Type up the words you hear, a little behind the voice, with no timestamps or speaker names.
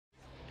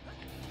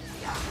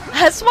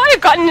That's why I've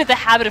gotten into the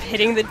habit of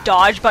hitting the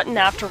dodge button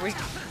after we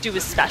do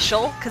a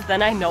special, because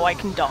then I know I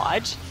can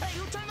dodge.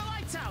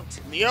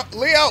 Leo!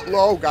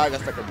 Oh god,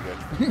 that's not gonna be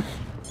good.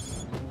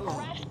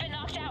 Raph's been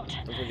knocked out.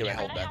 I'm gonna get my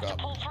health back up.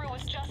 Pull through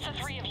with just the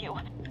three of you.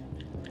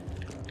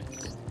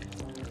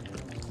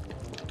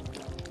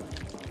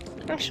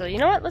 Actually, you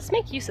know what? Let's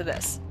make use of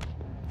this.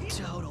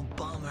 Total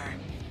bummer.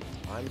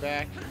 I'm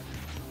back.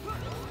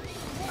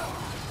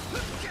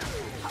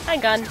 Hi,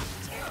 gun.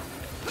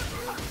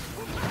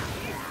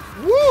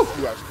 Woo!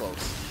 That was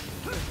close.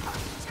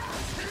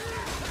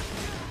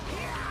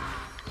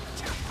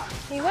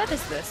 Hey, what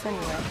is this,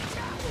 anyway?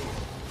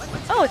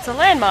 Oh, it's a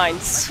landmine!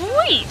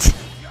 Sweet!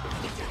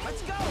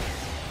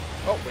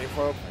 Oh, wait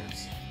for our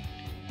players.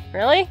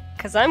 Really?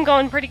 Because I'm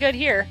going pretty good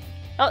here.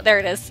 Oh, there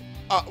it is.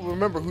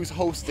 Remember who's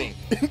hosting.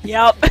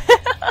 Yep.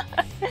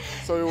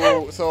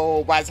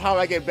 So by the time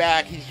I get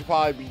back, he should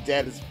probably be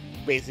dead. Is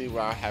basically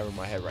what I have in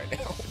my head right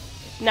now.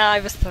 Nah, I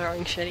was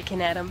throwing shuriken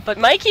at him, but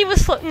Mikey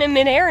was floating in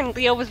midair and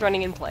Leo was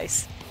running in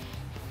place.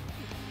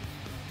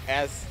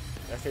 As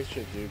they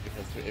should do,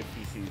 because they're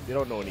NPCs, they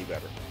don't know any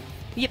better.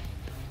 Yep.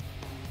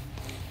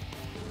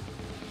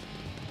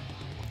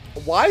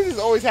 Why does this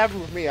always happen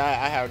with me?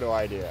 I have no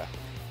idea.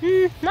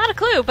 Not a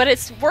clue, but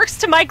it works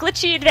to my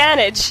glitchy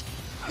advantage.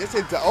 Yes,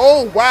 it does.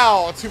 Oh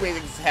wow! Too many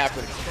things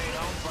happened.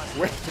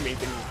 Way too many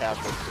things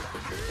happened.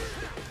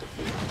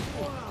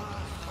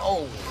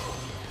 Oh,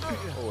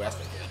 that's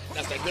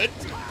not good.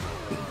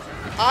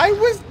 I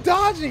was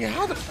dodging.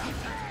 How the?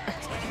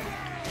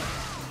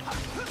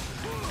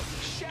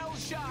 Shell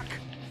shock.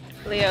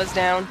 Leo's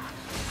down.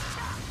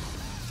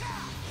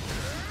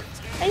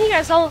 And you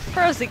guys all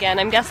froze again.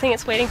 I'm guessing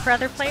it's waiting for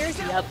other players?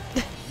 Yep.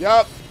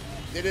 Yup.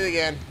 Did it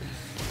again.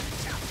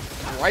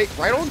 Right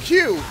on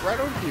cue. Right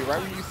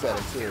when you said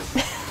it too.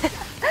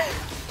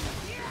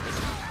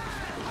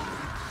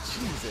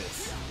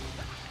 Jesus.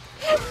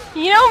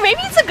 You know,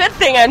 maybe it's a good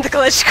thing I'm the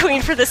glitch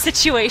queen for the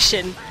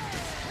situation.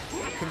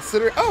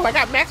 Consider. Oh, I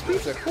got max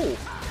pizza. Cool.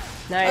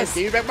 Nice. I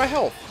gave you back my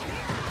health.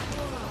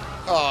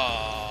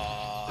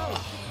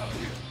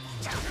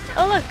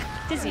 Oh look,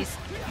 Dizzy's.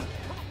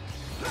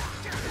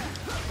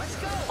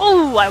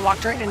 Oh, I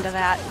walked right into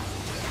that.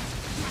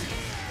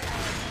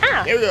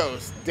 Ah! There we go.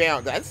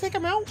 Down. Did I just take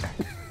him out?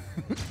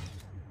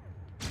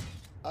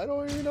 I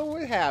don't even know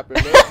what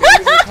happened. Maybe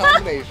the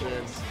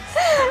combinations.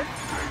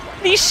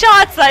 These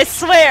shots, I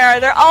swear,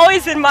 they're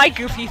always in my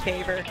goofy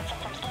favor.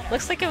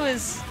 Looks like it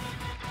was...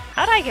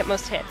 How did I get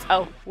most hits?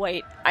 Oh,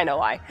 wait, I know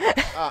why.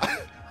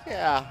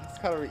 Yeah, it's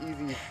kind of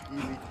an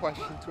easy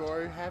question to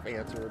already have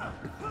answered.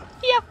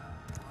 Yep.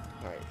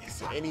 Alright, is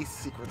there any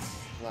secrets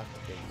left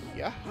in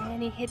here?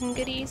 Any hidden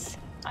goodies?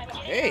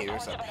 Hey,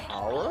 there's a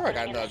power. I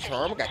got another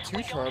charm. I got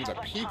 2 charms, a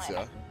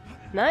pizza.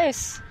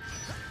 Nice.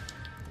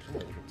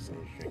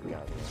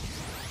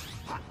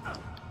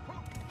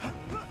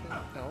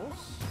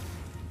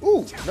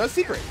 Ooh, another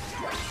secret.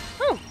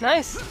 Oh,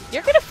 nice.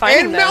 You're good at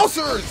finding And those.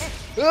 mousers!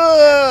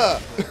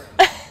 Ugh!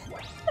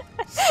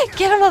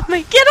 Get him off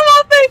me! Get him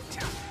off me!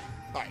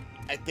 Alright,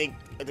 I think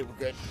we're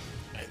good.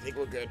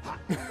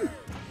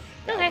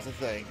 That Okay. was the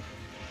thing.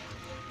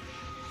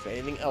 Is there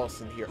anything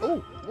else in here?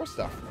 Oh, more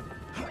stuff.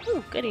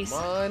 Ooh, goodies.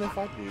 Mind if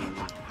I do?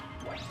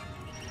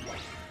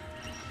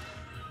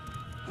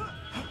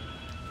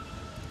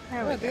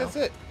 There I we think go. that's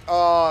it.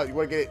 You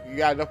wanna get it? You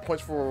got enough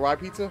points for a rye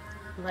pizza?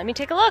 Let me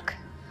take a look.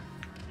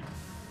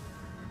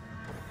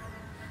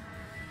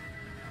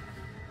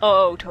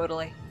 Oh,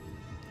 totally.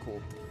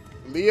 Cool.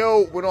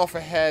 Leo went off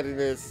ahead and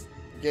is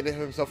getting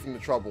himself into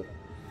trouble.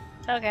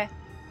 Okay.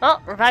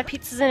 Well, revive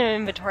pizza's in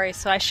inventory,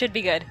 so I should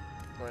be good.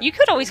 Right. You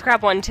could always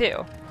grab one,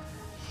 too.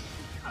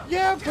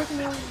 Yeah, but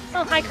no.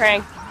 Oh, hi,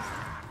 Krang.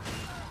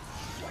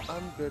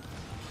 I'm good.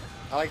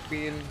 I like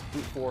being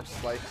brute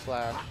force, like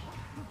Slash.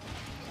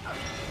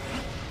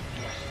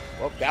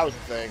 Well, that was the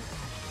thing.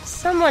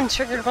 Someone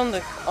triggered one of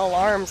the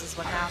alarms is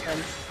what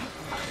happened.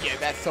 Yeah,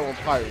 that someone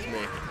probably was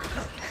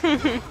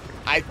me.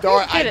 I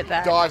thought Good I at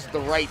that. dodged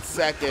the right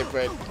second,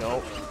 but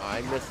nope,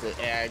 I missed it.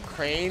 And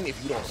Crane, if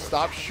you don't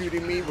stop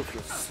shooting me with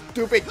your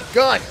stupid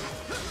gun!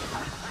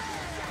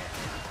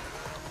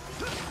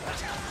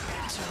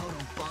 Total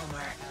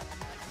bummer.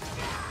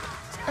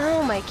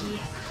 Oh, Mikey.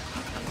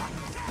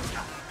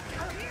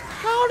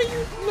 How do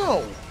you...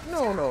 No,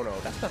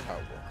 that's not how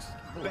it works.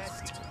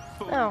 Best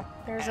food. Oh,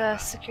 there's a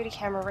security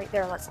camera right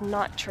there. Let's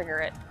not trigger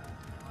it.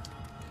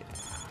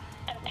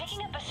 I'm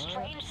picking up a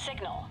strange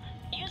signal.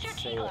 Use your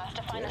T-glass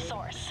to find the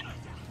source.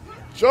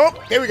 Jump!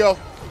 There we go.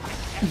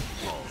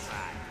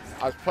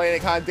 I was playing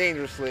it kind of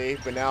dangerously,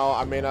 but now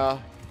I'm in a...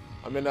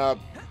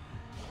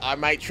 I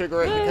might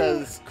trigger it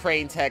because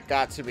Crane Tech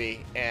got to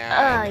me,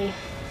 and...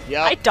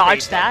 Yep, I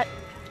dodged Crane that.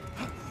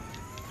 Tech.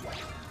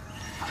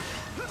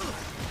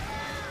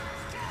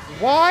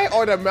 Why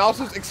are the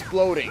mouses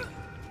exploding?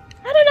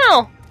 I don't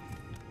know.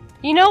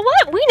 You know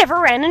what? We never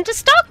ran into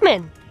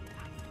Stockman.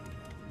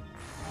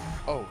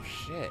 Oh,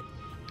 shit.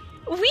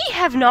 We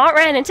have not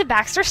ran into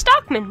Baxter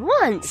Stockman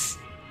once.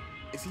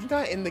 Is he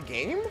not in the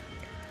game?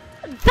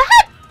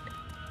 That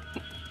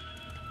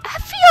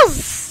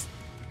feels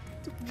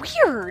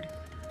weird.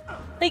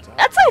 Like,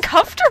 that's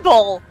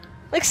uncomfortable.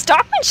 Like,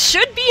 Stockman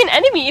should be an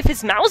enemy if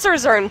his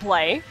Mausers are in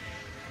play.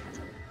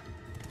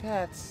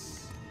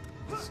 That's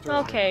disturbing.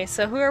 Okay,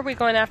 so who are we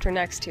going after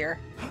next here?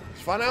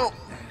 Let's find out.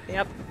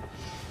 Yep.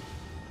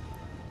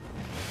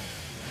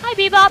 Hi,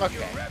 Bebop.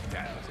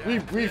 Okay.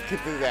 We've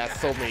kicked his ass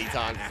so many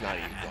times, it's not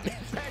even funny.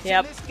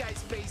 Yep. This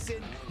guy's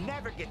facing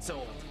never gets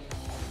old.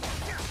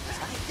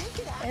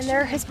 And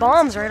there are his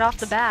bombs right off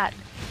the bat.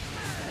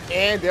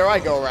 And there I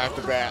go right off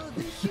the bat.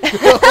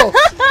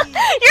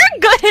 You're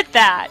good at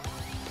that.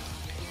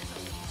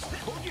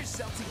 Hold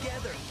yourself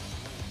together.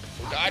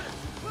 Oh God.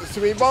 There's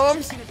too many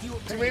bombs.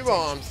 Too many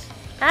bombs.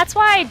 That's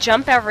why I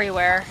jump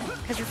everywhere,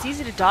 because it's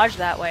easy to dodge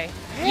that way.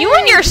 You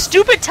and your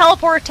stupid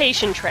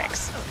teleportation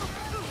tricks.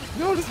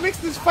 No, this makes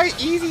this fight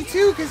easy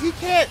too, because he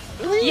can't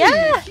leave.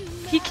 Yeah,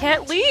 he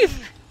can't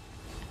leave.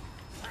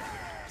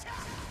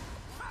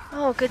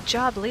 Oh, good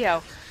job,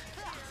 Leo.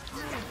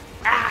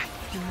 Ah,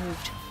 he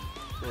moved.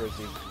 Where is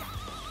he?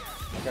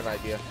 I got an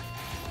idea.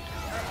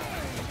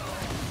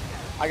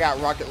 I got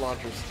rocket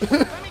launchers.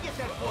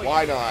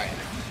 Why not?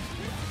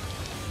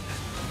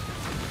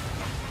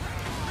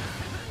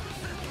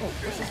 Oh,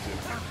 what's this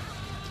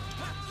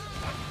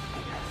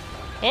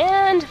do?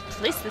 And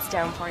place this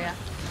down for you.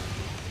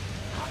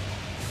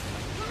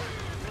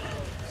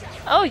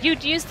 Oh,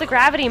 you'd use the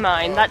gravity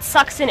mine. That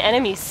sucks in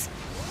enemies.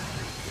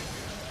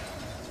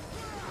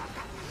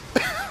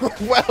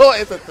 Well,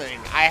 it's a thing.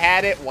 I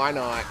had it. Why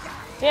not?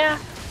 Yeah.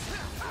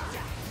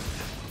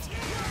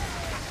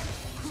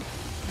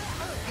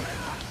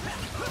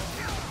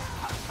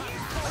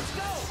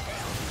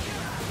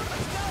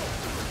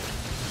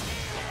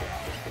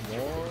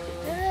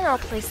 And I'll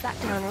place that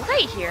down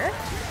right here.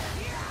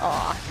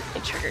 Aw,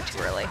 it triggered too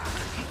early.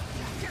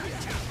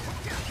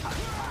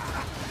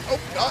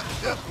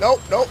 Oh,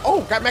 no.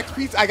 Oh, got max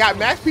pizza. I got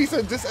max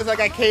pizza just as I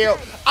got KO.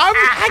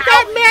 I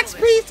got max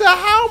pizza.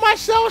 How am I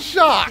shell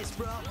shocked?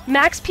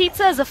 Max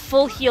Pizza is a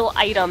full heal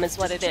item is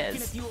what it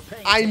is.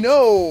 I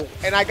know,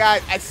 and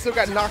I still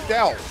got knocked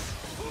out.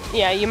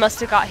 Yeah, you must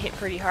have got hit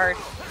pretty hard.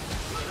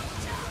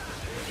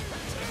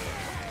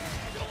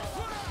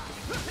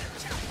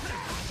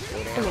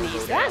 I'm gonna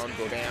use that.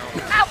 Go down.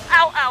 Ow,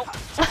 ow, ow.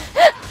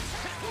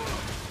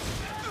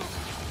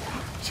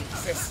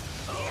 Jesus.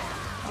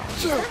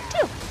 Too.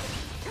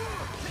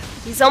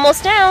 He's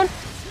almost down.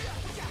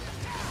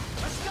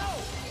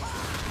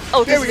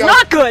 Oh, There this we is go.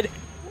 not good.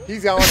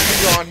 He's gone,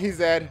 he's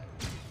dead.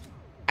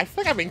 I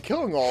feel like I've been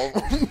killing all of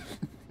them.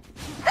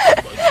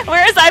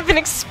 Whereas I've been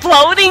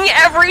exploding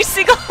every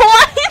single one.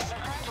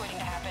 Crime's waiting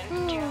to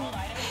happen. Do you hold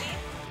item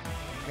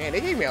maybe? Man,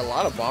 they gave me a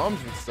lot of bombs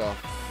and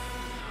stuff.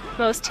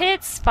 Most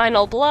hits,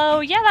 final blow.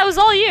 Yeah, that was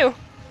all you.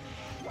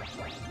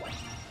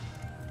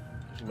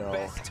 No,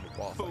 Best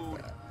boss food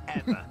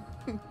like that.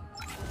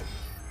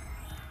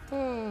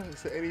 ever.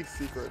 Is there any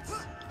secrets?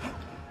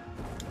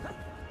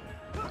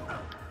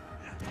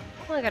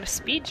 Well, I got a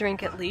speed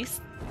drink at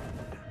least.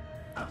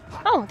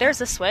 Oh, there's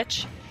a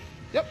switch.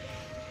 Yep.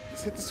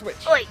 Just hit the switch.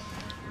 Oi.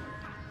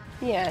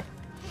 Yeah.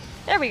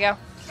 There we go.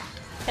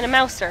 And a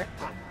mouser.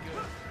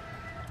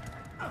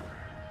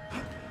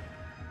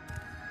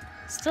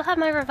 Still have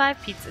my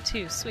revived pizza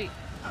too. Sweet.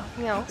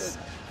 Anything else?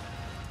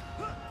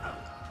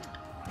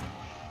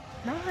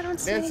 No, I don't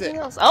see That's anything it.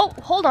 else. Oh,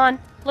 hold on.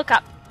 Look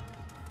up.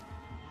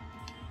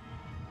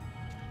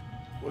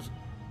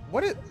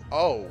 What is?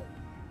 Oh.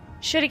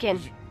 Shoot again.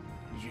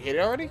 Did you hit it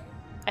already?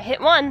 I hit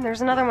one.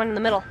 There's another one in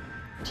the middle.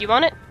 Do you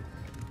want it?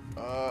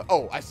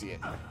 Oh, I see it.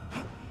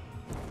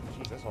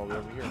 Jeez, that's all the way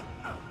over here.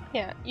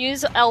 Yeah.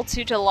 Use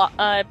L2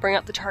 to bring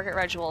up the target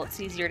residual. It's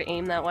easier to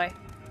aim that way.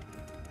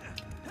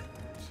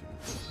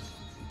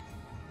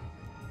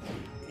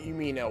 You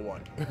mean L1?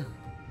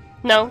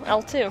 No,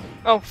 L2.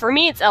 Oh, for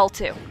me it's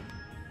L2.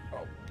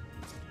 Oh.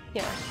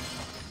 Yeah.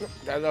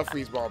 Got enough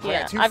freeze bombs. Yeah, I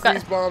got two I've got-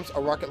 freeze bombs,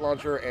 a rocket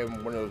launcher,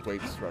 and one of those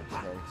weight destructor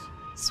things.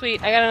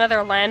 Sweet. I got another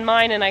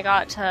landmine and I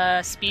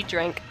got speed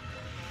drink.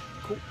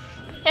 Cool.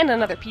 And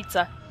another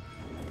pizza.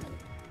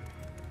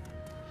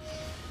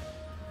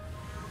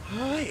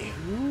 Alright,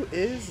 who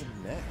is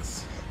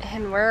next?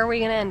 And where are we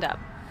gonna end up?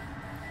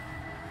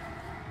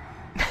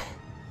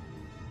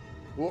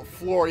 What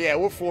floor? Yeah,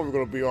 what floor are we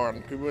gonna be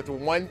on? We went to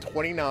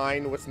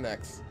 129. What's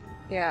next?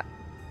 Yeah.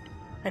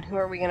 And who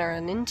are we gonna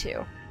run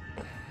into?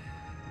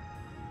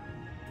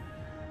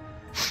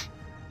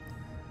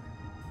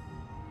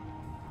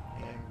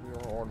 And we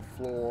are on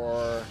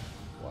floor.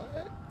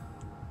 What?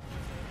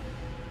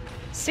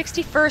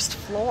 61st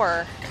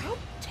floor. How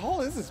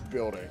tall is this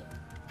building?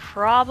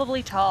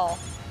 Probably tall.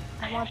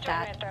 I I want have to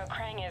that. admit, though,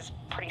 Krang is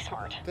pretty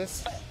smart.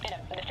 This. But in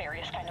a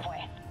nefarious kind of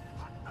way.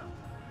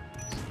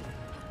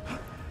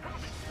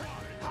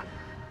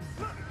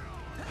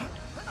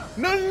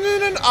 No.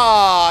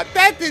 Ah,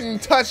 that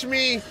didn't touch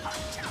me.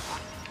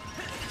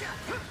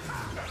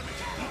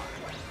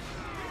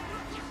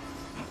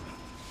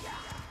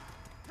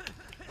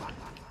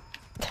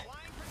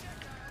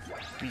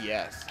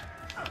 BS.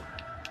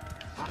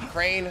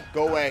 Crane,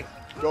 go away.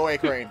 Go away,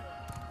 Crane.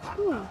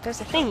 Ooh,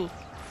 there's a thingy.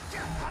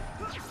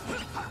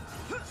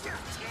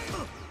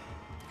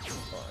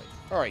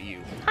 Alright,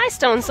 you. Hi,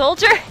 Stone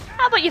Soldier.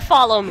 How about you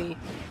follow me?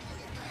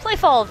 Play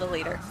follow the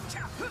leader.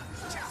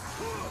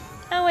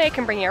 That way I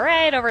can bring you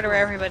right over to where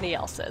everybody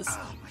else is.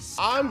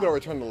 I'm gonna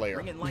return the layer.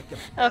 Ringing like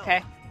a Okay.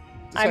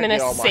 Just I'm so I in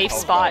get a all my safe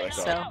health spot, back up.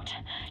 so... Out.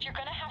 You're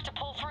gonna have to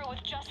pull through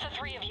with just the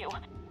three of you.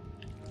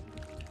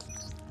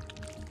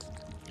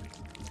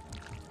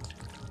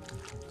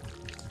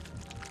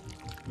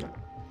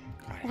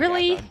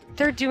 Really? Yeah,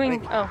 They're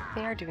doing... Oh,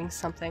 they are doing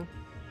something.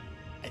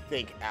 I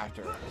think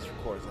after this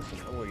recording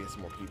session, I'm gonna get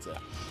some more pizza.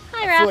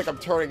 Hi, I Raph. feel like I'm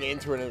turning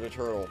into another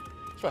turtle.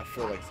 That's what I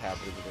feel like is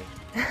happening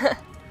to me.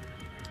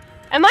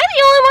 Am I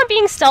the only one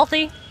being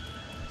stealthy?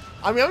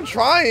 I mean, I'm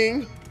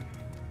trying.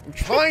 I'm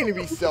trying to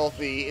be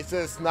stealthy. It's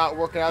just not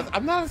working out.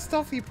 I'm not a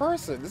stealthy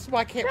person. This is why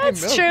I can't play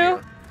That's Metal true.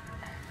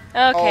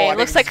 Gear. Okay, I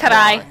looks think like it's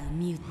Karai.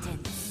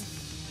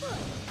 Mutants.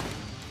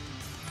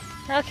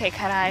 Okay,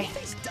 Karai.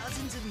 There's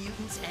dozens of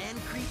mutants and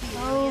creepy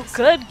Oh, aliens.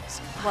 good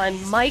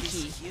one,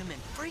 Mikey. Human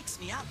freaks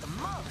me out the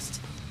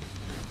most.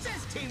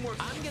 says teamwork.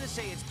 I'm gonna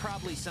say it's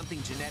probably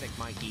something genetic,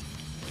 Mikey.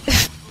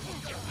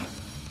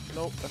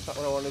 Nope, that's not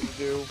what I wanted to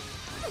do.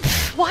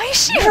 Why is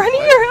she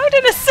running around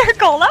in a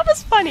circle? That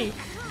was funny.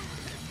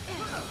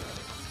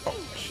 Oh,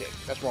 shit.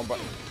 That's wrong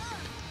button.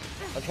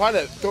 I'm trying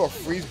to throw a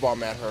freeze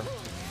bomb at her.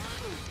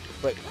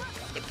 But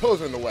the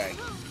pillars are in the way.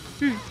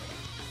 Come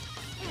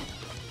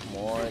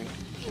on.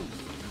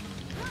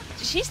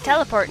 She's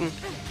teleporting.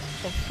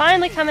 They're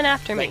finally coming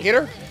after Did I me. get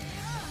her?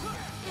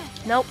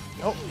 Nope.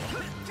 Nope.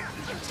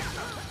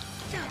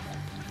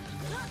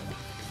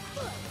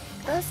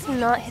 Let's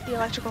not hit the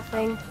electrical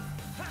thing.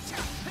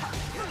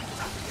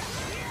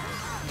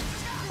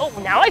 Oh,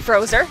 now I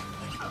froze her.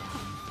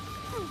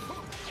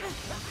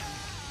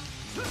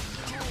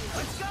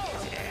 Let's go.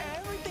 Yeah,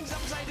 everything's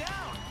upside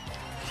down.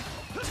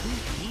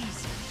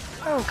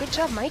 Oh, good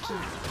job, Mikey.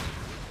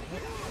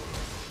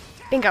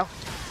 Bingo.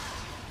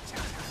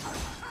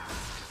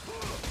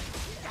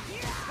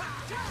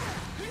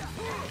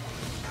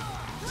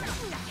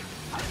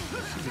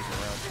 She moves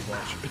around too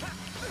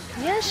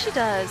much. Yeah, she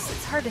does.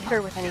 It's hard to hit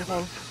her with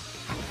anything.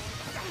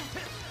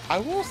 I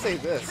will say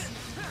this.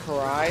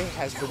 Karai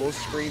has the most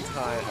screen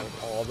time out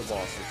of all the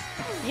bosses.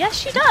 Yes,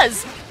 she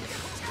does.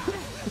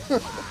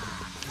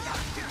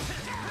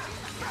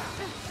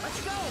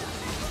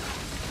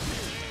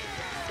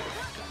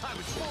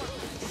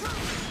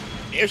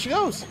 There she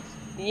goes.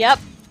 Yep.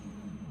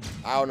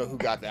 I don't know who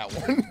got that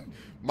one.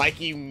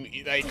 Mikey,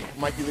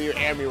 Mikey Lear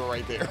and me were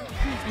right there.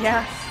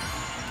 Yeah.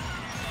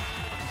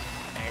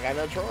 I got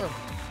no charm.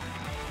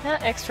 Yeah,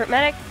 expert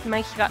medic.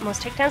 Mikey got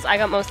most takedowns. I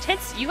got most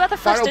hits. You got the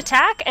first Final-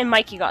 attack, and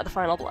Mikey got the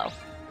final blow.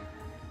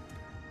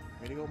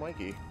 Way to go,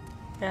 Mikey.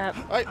 Yep.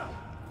 Alright.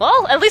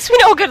 Well, at least we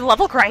know a good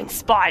level grind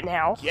spot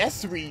now.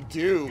 Yes, we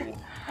do.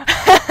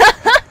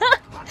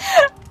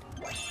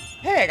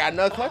 Hey, I got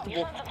another You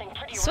collectible. found something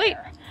pretty Sweet.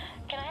 rare.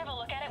 Can I have a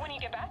look at it when you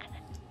get back?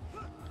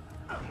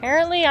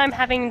 Apparently, I'm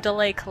having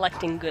delay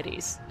collecting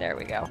goodies. There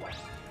we go.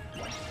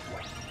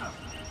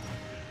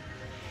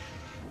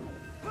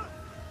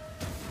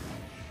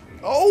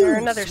 Oh, there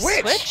another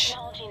switch.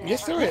 Technology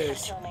Yes, never there ceases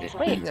is. to amaze me.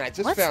 Wait, I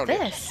just what's found it.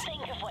 this?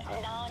 Think of what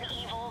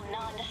non-evil,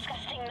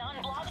 non-disgusting,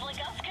 non-blobs like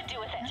us could do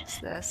with it. What's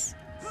this?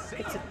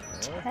 It's a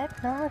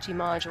technology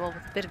module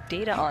with a bit of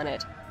data on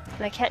it,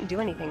 and I can't do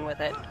anything with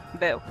it.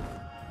 Boo.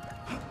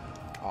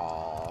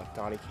 Aw,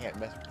 Donnie can't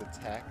mess with the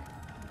tech.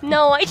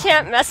 No, I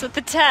can't mess with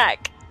the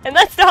tech, and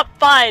that's not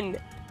fun.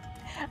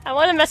 I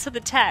want to mess with the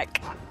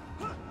tech.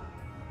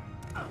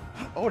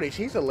 Oh, they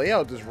changed the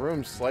layout of this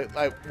room slightly.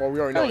 Like, well, we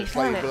already know Oh, you it's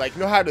slightly, found it. but like,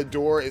 you know how the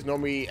door is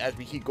normally, as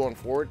we keep going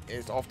forward,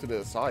 it's off to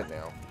the side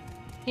now.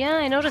 Yeah,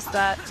 I noticed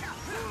that.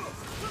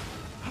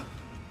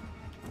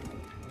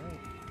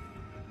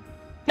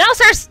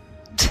 Mousers!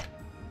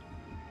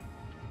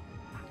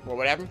 Well,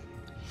 what happened?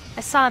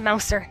 I saw a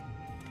mouser.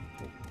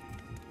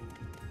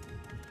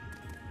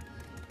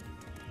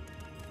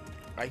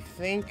 I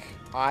think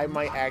I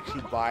might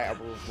actually buy a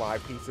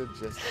live pizza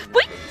just in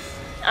Wait. case.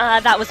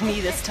 That was me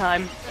this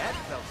time.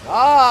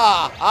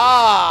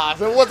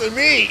 So it wasn't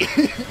me.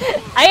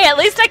 Hey, at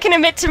least I can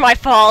admit to my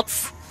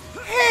faults.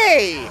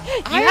 Hey,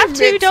 You have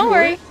to, don't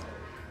worry.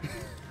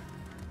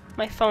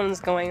 My phone's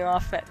going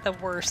off at the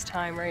worst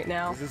time right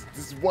now. This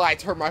is why I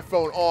turned my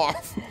phone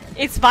off.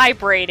 It's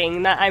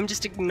vibrating, I'm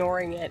just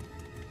ignoring it.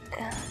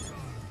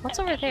 What's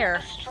over there?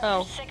 A strange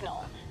Oh.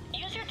 signal.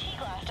 Use your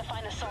T-glass to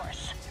find the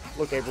source.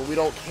 Look, April, we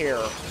don't care.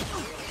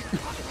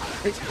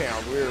 Right now,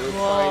 we're Whoa.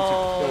 trying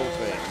to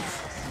kill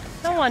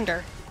things. No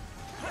wonder.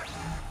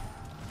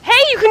 Hey,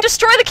 you can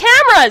destroy the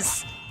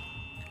cameras!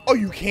 Oh,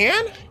 you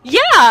can?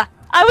 Yeah!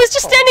 I was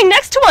just standing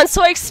next to one,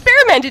 so I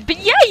experimented, but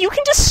yeah, you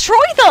can destroy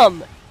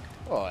them!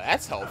 Oh,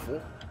 that's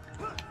helpful.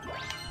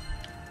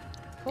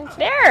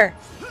 There!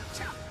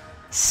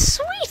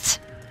 Sweet!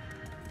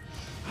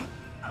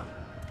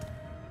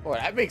 Oh,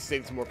 that makes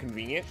things more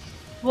convenient.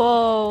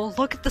 Whoa,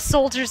 look at the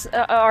soldiers'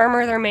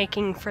 armor they're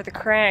making for the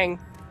Krang.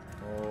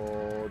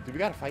 Oh, do we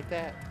gotta fight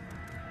that?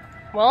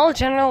 Well,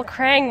 General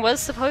Krang was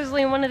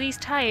supposedly one of these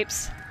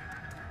types.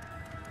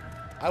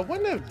 I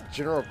wonder if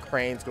General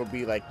Crane's gonna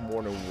be like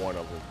more than one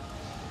of them.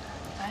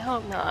 I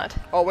hope not.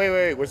 Oh,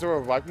 wait. Was there a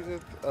revive pizza?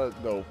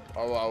 No.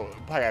 Oh,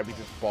 probably gotta beat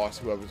this boss,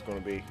 whoever's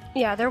gonna be.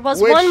 Yeah, there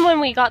was Which- one when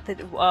we got the.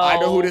 Whoa. I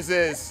know who this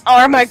is.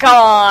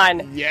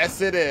 Armagon!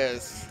 Yes, it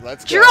is.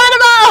 Let's go.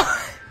 Geronimo!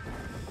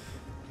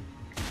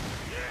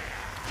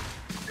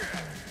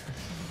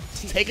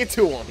 Take it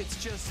to him.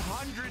 It's just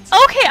hundreds.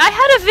 Okay, I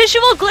had a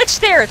visual glitch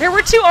there. There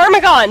were 2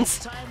 Armagons.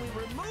 Time we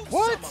remove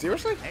What? some of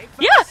Seriously? them. Hey,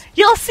 Yeah,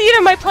 you'll see it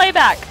in my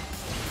playback.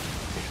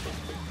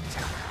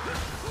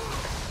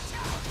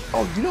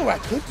 Oh, you know what I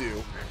could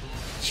do?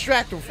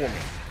 Distract him for me.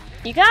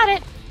 You got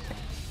it.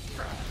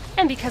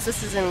 And because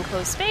this is an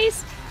enclosed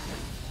space,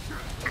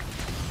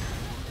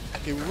 I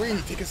can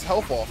really take his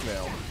health off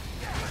now.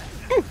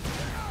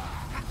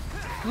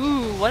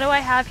 ooh, what do I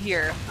have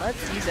here?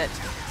 Let's use it.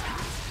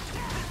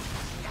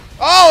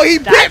 Oh, he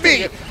bit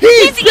me! it.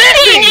 He's He's bit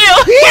eating me!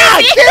 you! Yeah,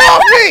 He's get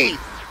off me!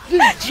 You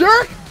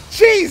jerk!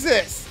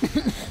 Jesus!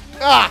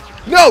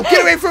 No,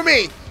 get away from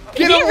me!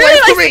 Get He away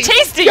really from likes me! to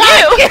taste of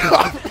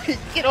God, you!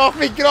 Get off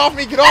me! Get off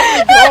me! Get off me! Get off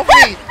me! Get off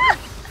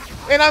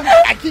me! And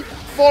I keep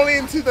falling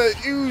into the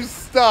ooze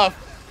stuff.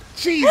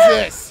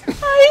 Jesus!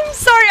 I'm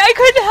sorry, I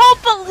couldn't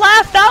help but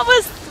laugh. That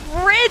was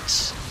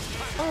rich.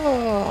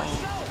 Oh.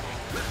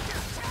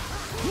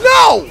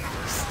 No!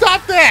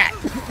 Stop that!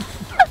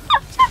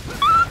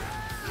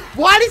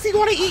 Why does he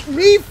want to eat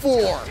me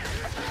for?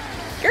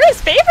 You're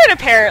his favorite,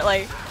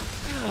 apparently.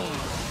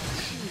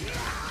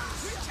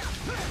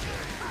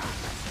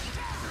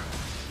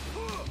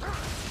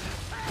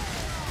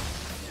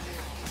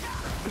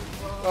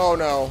 Oh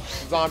no,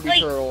 zombie Wait.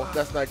 turtle.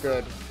 That's not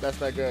good.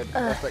 That's not good.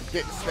 That's not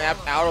get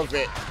snapped out of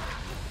it.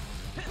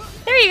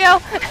 There you go.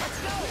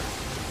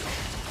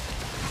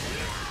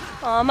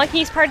 Aw,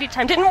 Monkey's party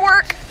time didn't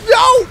work.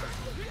 No!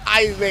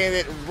 I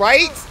landed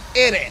right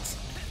in it.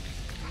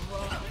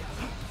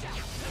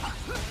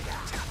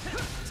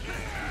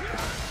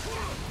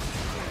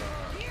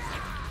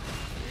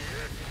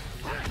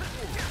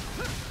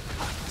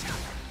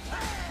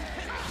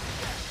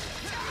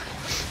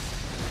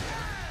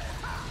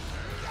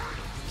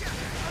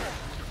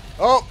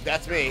 Oh,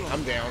 that's me.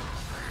 I'm down.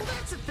 Well,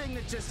 that's a thing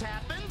that just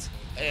happened.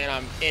 And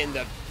I'm in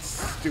the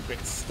stupid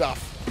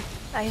stuff.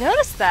 I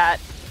noticed that.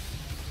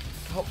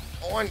 Come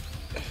on.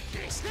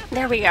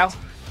 There we go.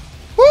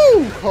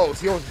 Woo! Close.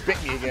 He almost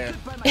bit me again.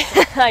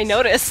 I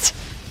noticed.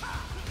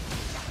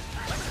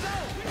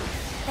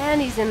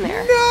 And he's in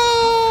there.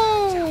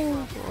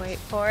 No! Wait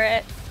for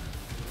it.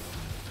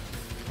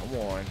 Come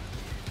on.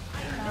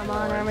 Come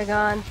on,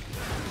 Armagon.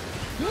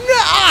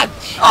 No!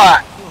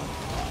 Okay.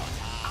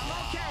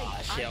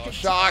 Shell I can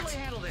shocked.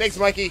 totally handle this. Thanks,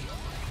 Mikey. You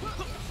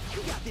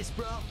got this,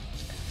 bro.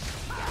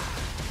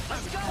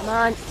 Let's go. Come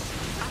on.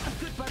 I'm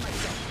good by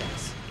myself,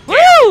 thanks.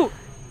 Woo!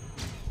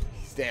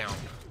 He's down.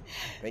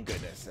 Thank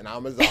goodness. And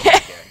I'm a zombie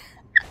again.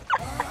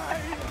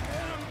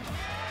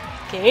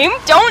 Game,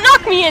 don't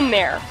knock me in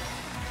there.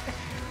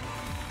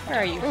 Where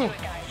are you? Guys,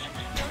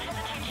 don't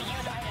hesitate to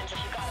use items if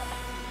you got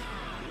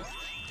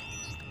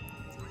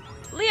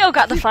them. Leo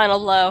got the final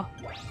blow.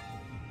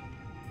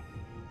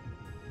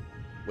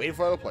 Waiting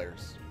for other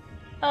players.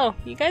 Oh,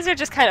 you guys are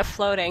just kind of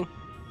floating.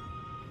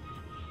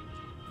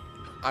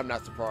 I'm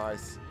not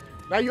surprised.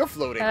 Now you're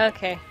floating.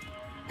 Okay.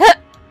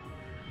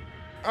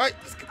 Alright,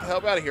 let's get the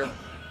hell out of here.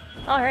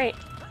 Alright.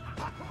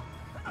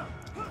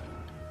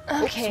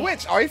 Oh, Okay.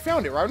 switch! I already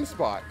found it right on the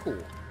spot. Cool.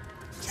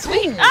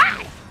 Sweet.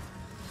 Ah!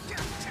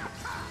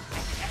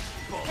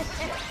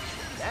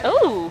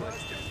 Oh,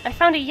 I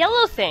found a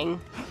yellow thing.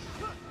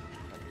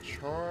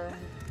 Charm.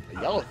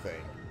 A yellow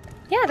thing.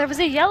 Yeah, there was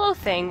a yellow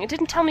thing. It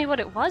didn't tell me what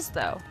it was,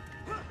 though.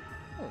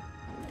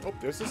 Oh,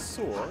 there's a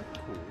sword.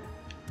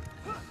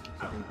 Cool.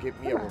 So you can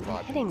get me a I'm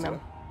revive hitting pizza.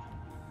 them.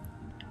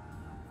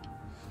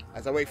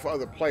 As I wait for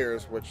other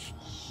players, which...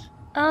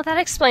 Oh, that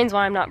explains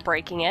why I'm not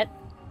breaking it.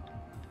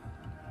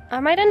 I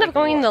might end up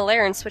going in the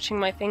lair and switching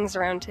my things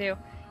around, too.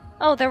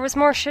 Oh, there was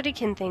more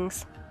shuriken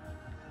things.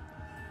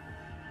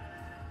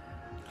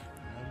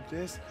 I'm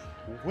just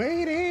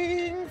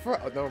waiting for...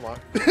 Oh, never mind.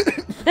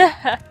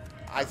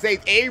 I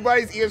saved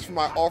everybody's ears from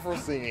my awful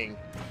singing.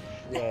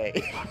 Yay.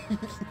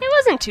 It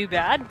wasn't too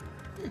bad.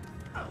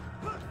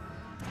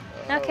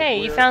 Okay,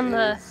 you Where found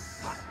the...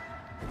 is-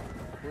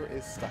 Where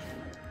is stuff?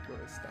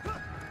 Where is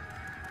stuff?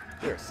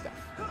 There's stuff.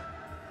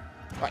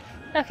 Alright.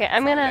 Okay,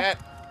 I'm gonna... That,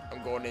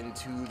 I'm going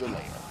into the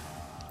lair.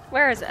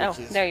 Where is it? Oh, Which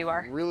is there you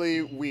are.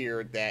 really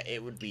weird that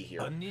it would be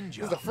here. A ninja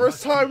This is the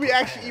first must time we be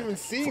actually prepared even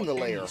seen the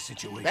for any lair.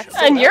 situation. That's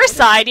On your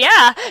side,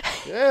 yeah.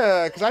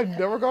 Yeah, because I've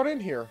never gone in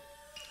here.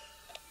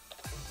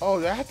 Oh,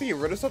 do I have to get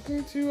rid of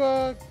something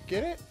to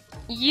get it?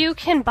 You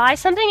can buy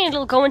something and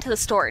it'll go into the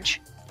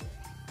storage.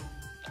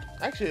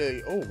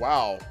 Actually, oh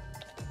wow.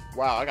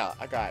 Wow, I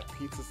got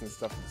pizzas and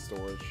stuff in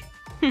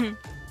storage.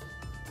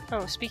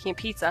 Oh, speaking of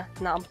pizza,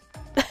 nom.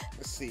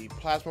 Let's see,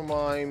 plasma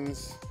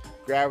mines,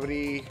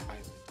 gravity,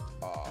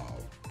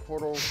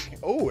 portal.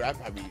 Oh, that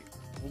might be.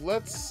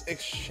 Let's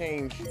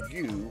exchange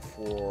you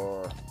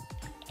for.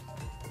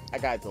 I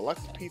got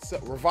deluxe pizza,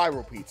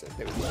 revival pizza.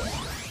 There we go.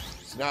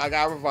 So now I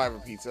got a revival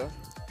pizza.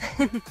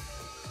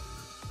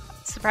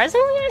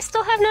 Surprisingly, I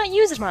still have not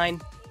used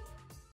mine.